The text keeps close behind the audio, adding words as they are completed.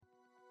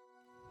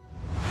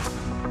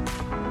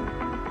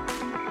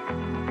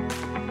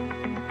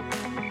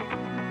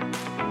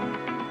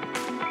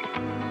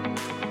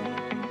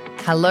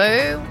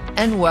Hello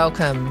and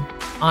welcome.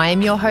 I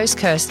am your host,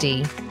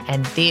 Kirsty,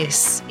 and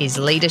this is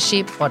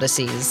Leadership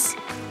Odysseys.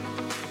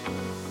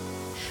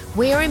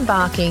 We're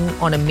embarking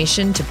on a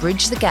mission to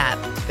bridge the gap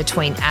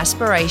between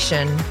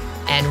aspiration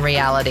and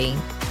reality,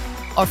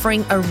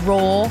 offering a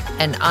raw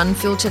and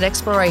unfiltered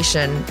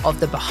exploration of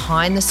the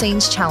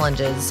behind-the-scenes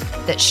challenges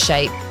that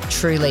shape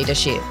true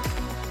leadership.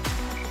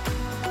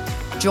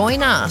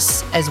 Join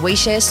us as we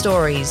share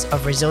stories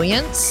of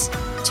resilience,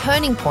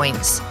 turning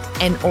points,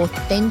 and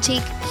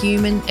authentic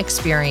human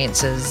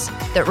experiences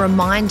that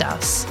remind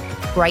us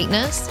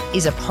greatness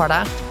is a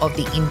product of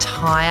the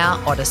entire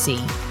Odyssey,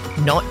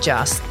 not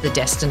just the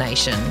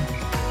destination.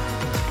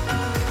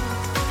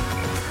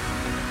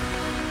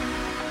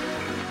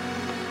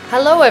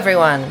 Hello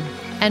everyone,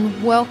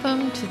 and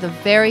welcome to the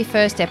very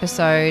first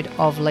episode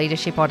of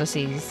Leadership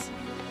Odysseys.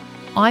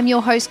 I'm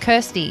your host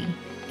Kirsty,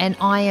 and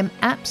I am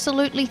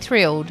absolutely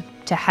thrilled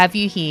to have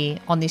you here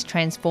on this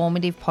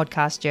transformative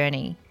podcast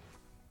journey.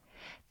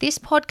 This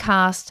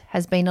podcast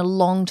has been a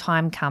long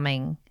time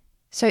coming,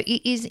 so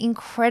it is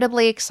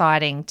incredibly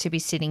exciting to be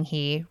sitting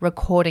here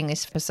recording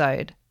this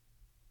episode.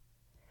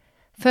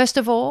 First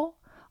of all,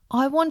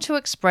 I want to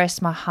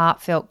express my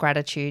heartfelt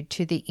gratitude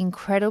to the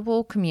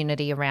incredible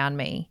community around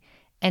me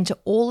and to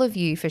all of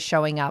you for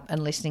showing up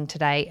and listening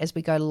today as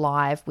we go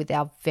live with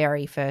our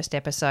very first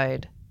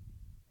episode.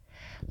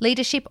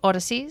 Leadership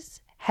Odysseys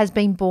has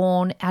been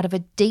born out of a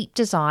deep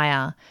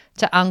desire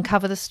to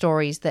uncover the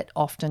stories that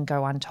often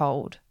go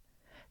untold.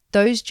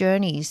 Those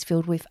journeys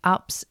filled with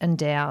ups and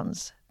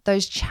downs,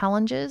 those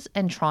challenges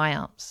and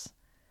triumphs.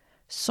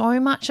 So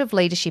much of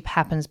leadership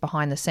happens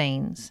behind the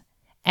scenes,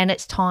 and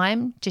it's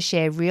time to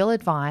share real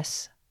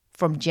advice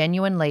from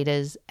genuine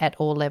leaders at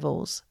all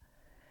levels.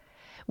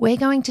 We're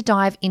going to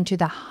dive into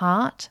the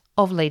heart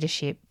of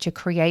leadership to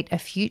create a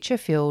future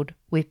filled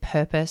with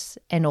purpose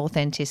and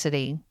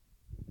authenticity.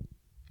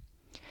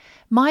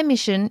 My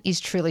mission is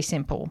truly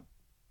simple.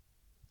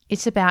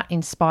 It's about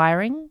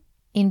inspiring,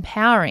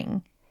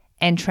 empowering,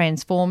 and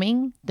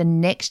transforming the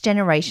next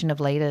generation of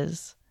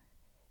leaders.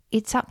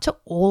 It's up to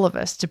all of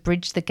us to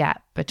bridge the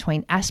gap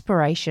between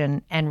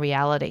aspiration and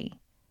reality,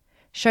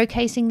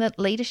 showcasing that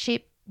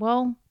leadership,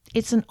 well,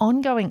 it's an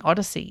ongoing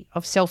odyssey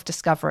of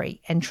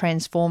self-discovery and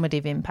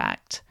transformative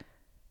impact.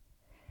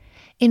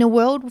 In a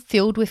world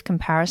filled with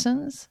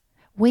comparisons,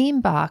 we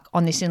embark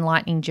on this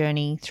enlightening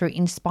journey through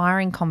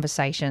inspiring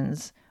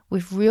conversations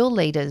with real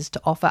leaders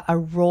to offer a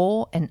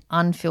raw and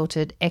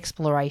unfiltered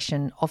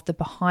exploration of the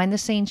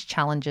behind-the-scenes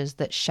challenges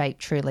that shape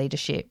true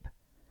leadership.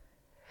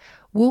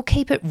 We'll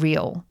keep it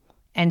real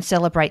and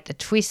celebrate the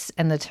twists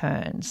and the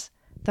turns,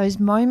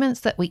 those moments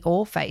that we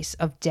all face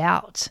of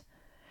doubt,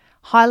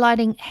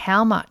 highlighting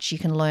how much you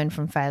can learn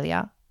from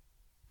failure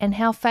and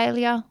how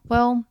failure,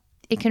 well,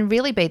 it can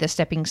really be the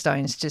stepping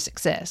stones to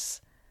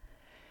success.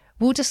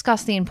 We'll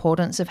discuss the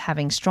importance of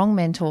having strong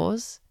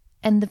mentors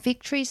and the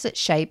victories that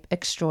shape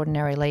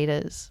extraordinary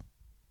leaders.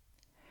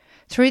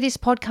 Through this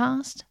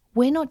podcast,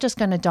 we're not just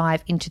going to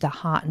dive into the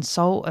heart and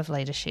soul of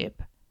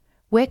leadership.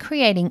 We're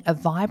creating a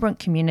vibrant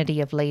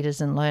community of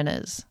leaders and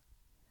learners.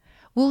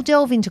 We'll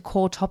delve into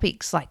core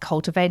topics like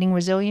cultivating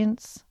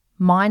resilience,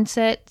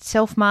 mindset,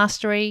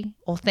 self-mastery,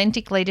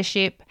 authentic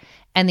leadership,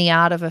 and the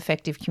art of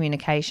effective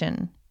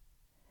communication.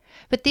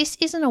 But this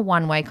isn't a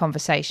one-way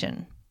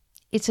conversation.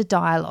 It's a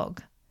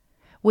dialogue.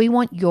 We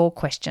want your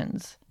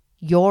questions,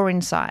 your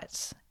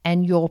insights,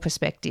 and your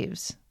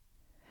perspectives.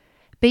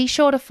 Be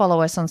sure to follow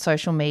us on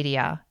social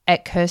media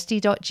at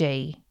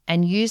kirsty.g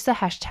and use the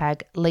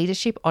hashtag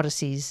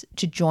LeadershipOdysseys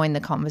to join the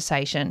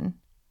conversation.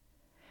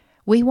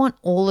 We want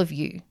all of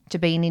you to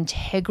be an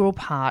integral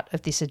part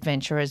of this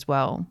adventure as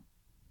well.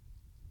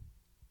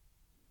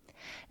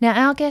 Now,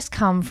 our guests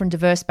come from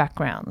diverse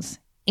backgrounds,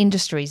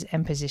 industries,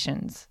 and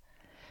positions.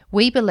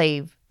 We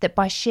believe that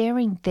by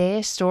sharing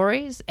their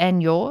stories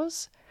and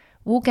yours,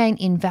 we'll gain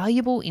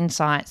invaluable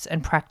insights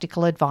and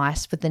practical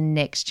advice for the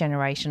next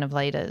generation of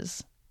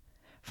leaders.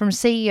 From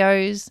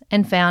CEOs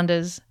and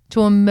founders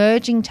to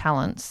emerging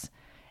talents,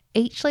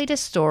 each leader's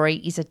story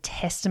is a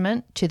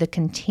testament to the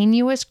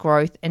continuous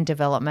growth and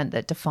development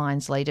that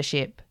defines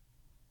leadership.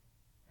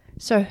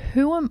 So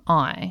who am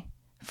I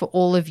for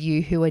all of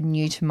you who are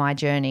new to my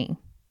journey?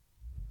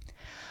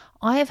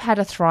 I have had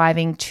a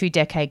thriving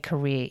 2-decade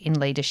career in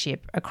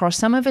leadership across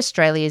some of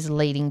Australia's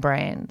leading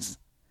brands.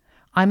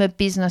 I'm a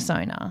business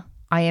owner.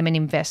 I am an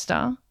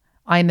investor.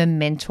 I am a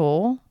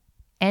mentor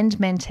and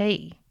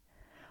mentee.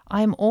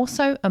 I am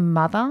also a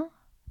mother,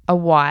 a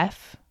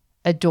wife,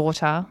 a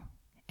daughter,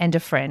 and a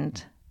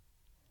friend.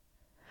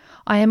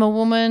 I am a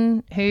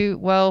woman who,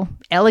 well,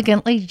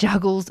 elegantly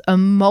juggles a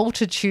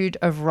multitude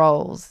of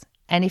roles.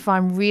 And if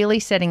I'm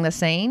really setting the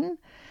scene,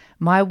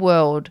 my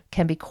world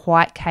can be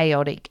quite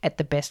chaotic at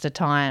the best of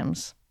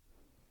times.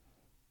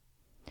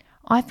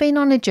 I've been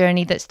on a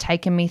journey that's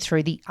taken me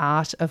through the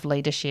art of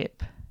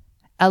leadership,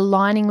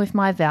 aligning with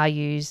my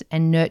values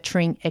and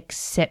nurturing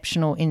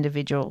exceptional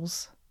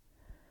individuals.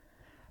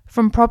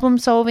 From problem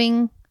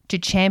solving to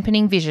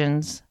championing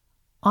visions,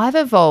 I've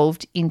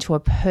evolved into a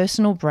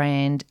personal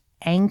brand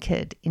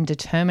anchored in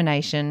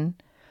determination,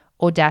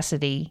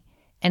 audacity,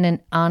 and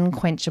an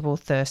unquenchable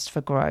thirst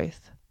for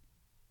growth.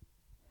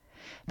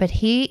 But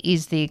here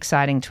is the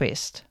exciting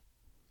twist.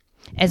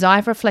 As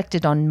I've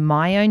reflected on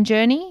my own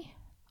journey,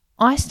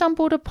 I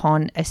stumbled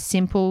upon a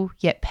simple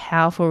yet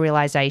powerful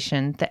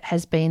realization that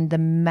has been the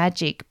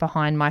magic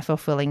behind my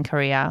fulfilling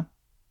career.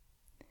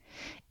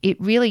 It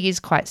really is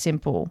quite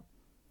simple.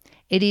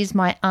 It is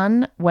my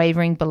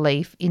unwavering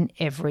belief in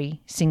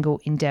every single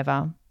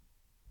endeavour.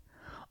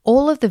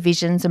 All of the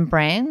visions and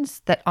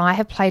brands that I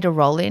have played a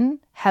role in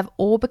have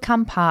all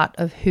become part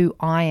of who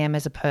I am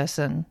as a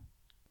person.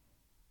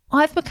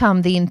 I've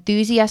become the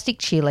enthusiastic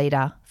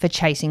cheerleader for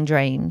chasing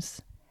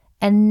dreams,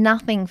 and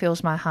nothing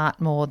fills my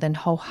heart more than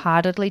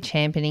wholeheartedly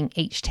championing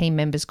each team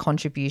member's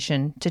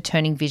contribution to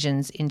turning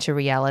visions into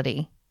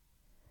reality.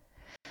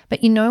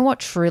 But you know what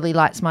truly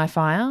lights my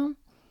fire?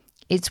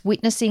 It's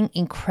witnessing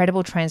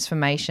incredible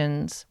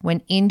transformations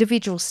when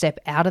individuals step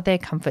out of their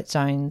comfort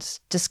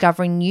zones,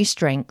 discovering new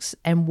strengths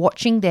and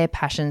watching their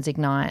passions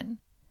ignite.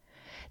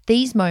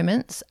 These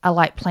moments are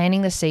like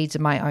planting the seeds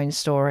of my own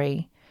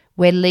story,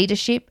 where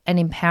leadership and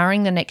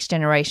empowering the next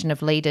generation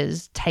of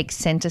leaders take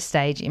centre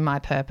stage in my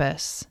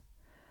purpose.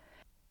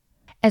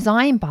 As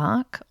I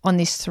embark on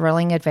this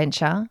thrilling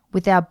adventure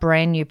with our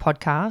brand new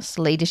podcast,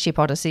 Leadership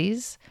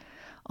Odysseys,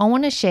 I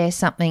want to share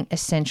something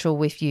essential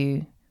with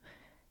you.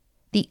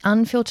 The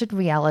unfiltered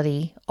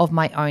reality of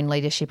my own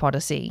leadership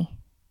odyssey.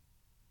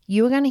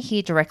 You are going to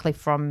hear directly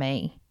from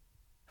me,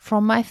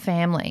 from my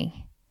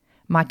family,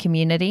 my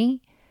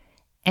community,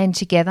 and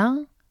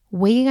together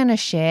we are going to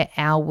share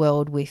our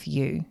world with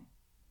you.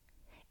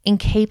 In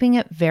keeping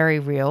it very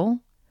real,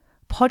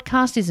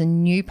 podcast is a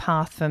new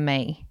path for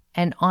me,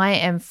 and I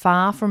am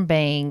far from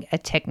being a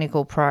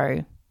technical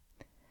pro.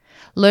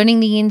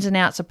 Learning the ins and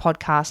outs of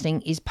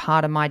podcasting is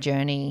part of my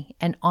journey,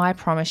 and I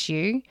promise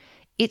you,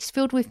 it's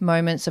filled with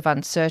moments of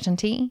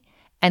uncertainty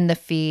and the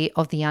fear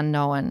of the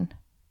unknown.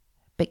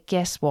 But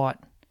guess what?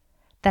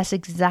 That's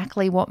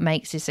exactly what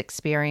makes this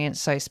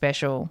experience so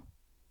special.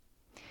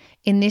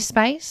 In this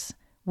space,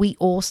 we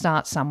all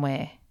start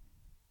somewhere.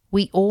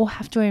 We all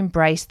have to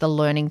embrace the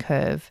learning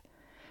curve,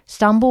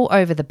 stumble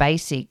over the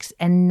basics,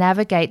 and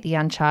navigate the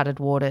uncharted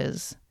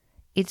waters.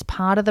 It's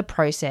part of the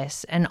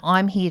process, and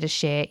I'm here to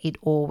share it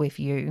all with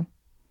you.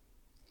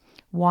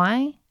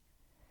 Why?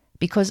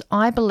 Because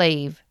I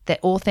believe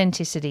that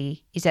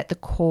authenticity is at the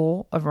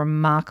core of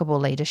remarkable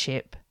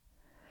leadership.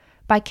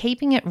 By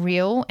keeping it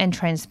real and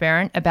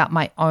transparent about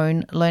my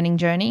own learning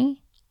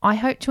journey, I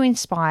hope to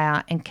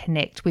inspire and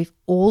connect with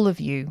all of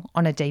you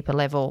on a deeper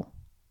level.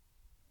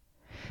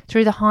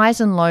 Through the highs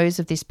and lows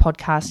of this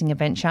podcasting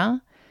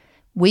adventure,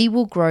 we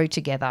will grow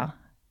together.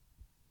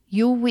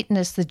 You'll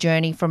witness the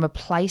journey from a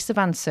place of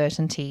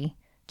uncertainty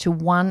to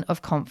one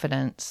of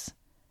confidence.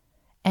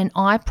 And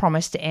I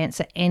promise to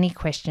answer any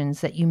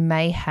questions that you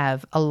may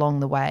have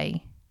along the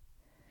way.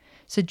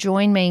 So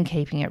join me in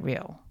keeping it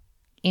real,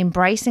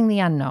 embracing the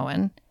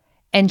unknown,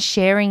 and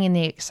sharing in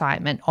the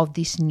excitement of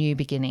this new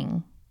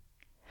beginning.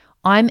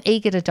 I'm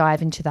eager to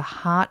dive into the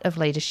heart of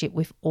leadership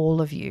with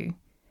all of you,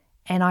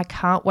 and I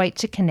can't wait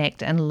to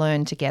connect and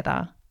learn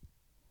together.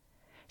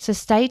 So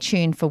stay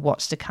tuned for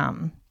what's to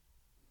come,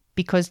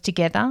 because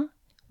together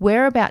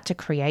we're about to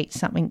create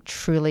something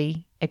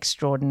truly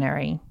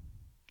extraordinary.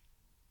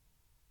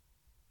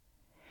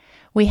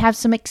 We have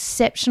some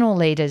exceptional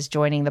leaders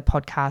joining the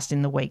podcast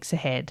in the weeks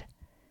ahead.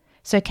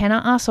 So can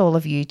I ask all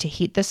of you to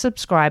hit the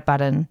subscribe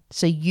button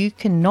so you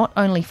can not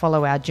only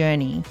follow our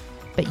journey,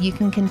 but you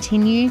can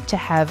continue to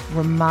have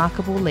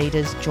remarkable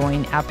leaders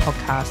join our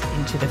podcast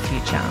into the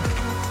future.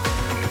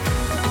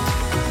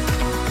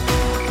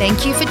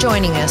 Thank you for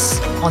joining us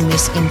on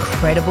this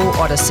incredible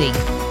odyssey.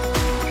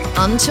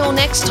 Until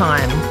next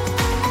time,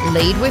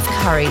 lead with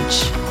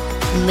courage,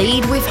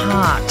 lead with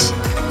heart,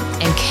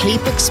 and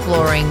keep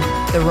exploring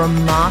the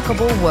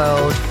remarkable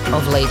world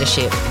of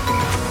leadership.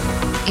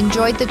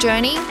 Enjoyed the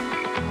journey?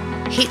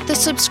 Hit the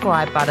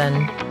subscribe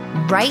button,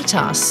 rate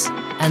us,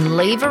 and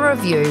leave a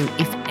review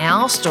if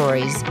our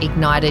stories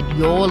ignited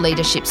your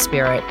leadership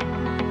spirit.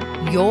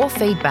 Your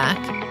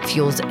feedback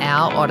fuels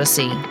our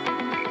odyssey.